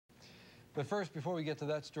But first, before we get to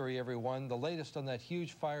that story, everyone, the latest on that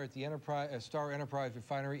huge fire at the Star Enterprise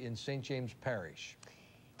Refinery in St. James Parish.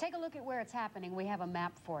 Take a look at where it's happening. We have a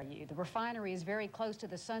map for you. The refinery is very close to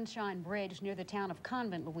the Sunshine Bridge near the town of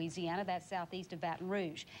Convent, Louisiana. That's southeast of Baton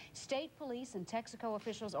Rouge. State police and Texaco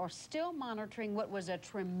officials are still monitoring what was a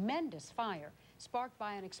tremendous fire sparked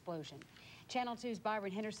by an explosion. Channel 2's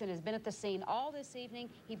Byron Henderson has been at the scene all this evening.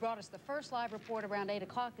 He brought us the first live report around 8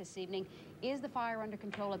 o'clock this evening. Is the fire under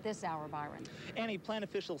control at this hour, Byron? Annie, plant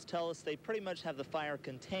officials tell us they pretty much have the fire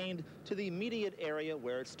contained to the immediate area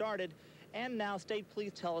where it started. And now state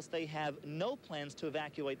police tell us they have no plans to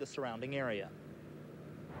evacuate the surrounding area.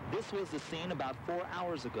 This was the scene about 4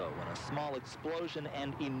 hours ago when a small explosion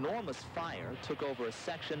and enormous fire took over a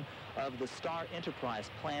section of the Star Enterprise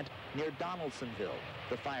plant near Donaldsonville.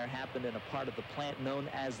 The fire happened in a part of the plant known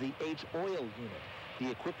as the H-Oil unit.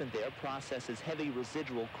 The equipment there processes heavy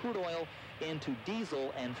residual crude oil into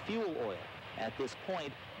diesel and fuel oil. At this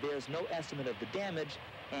point, there's no estimate of the damage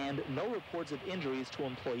and no reports of injuries to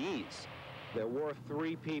employees. There were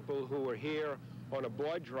 3 people who were here on a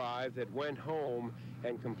blood drive that went home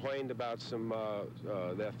and complained about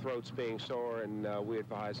their throats being sore, and we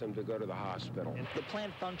advised them to go to the hospital. The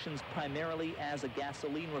plant functions primarily as a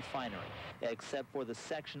gasoline refinery. Except for the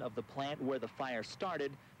section of the plant where the fire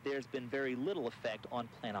started, there's been very little effect on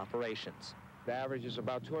plant operations. The average is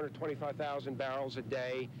about 225,000 barrels a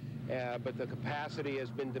day, but the capacity has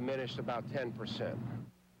been diminished about 10%.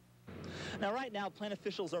 Now, right now, plant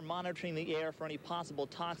officials are monitoring the air for any possible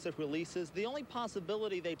toxic releases. The only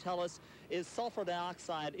possibility, they tell us, is sulfur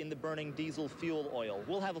dioxide in the burning diesel fuel oil.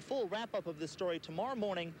 We'll have a full wrap-up of this story tomorrow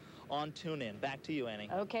morning on Tune In. Back to you, Annie.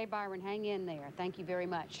 Okay, Byron, hang in there. Thank you very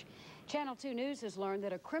much. Channel 2 News has learned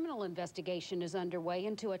that a criminal investigation is underway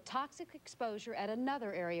into a toxic exposure at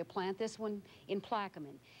another area plant, this one in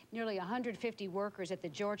Plaquemine. Nearly 150 workers at the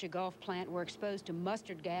Georgia Gulf plant were exposed to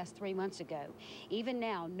mustard gas 3 months ago. Even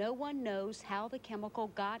now, no one knows how the chemical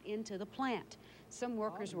got into the plant. Some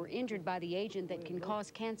workers were injured by the agent that can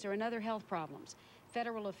cause cancer and other health problems.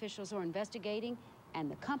 Federal officials are investigating,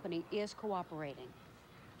 and the company is cooperating.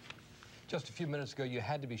 Just a few minutes ago, you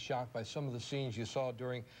had to be shocked by some of the scenes you saw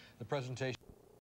during the presentation.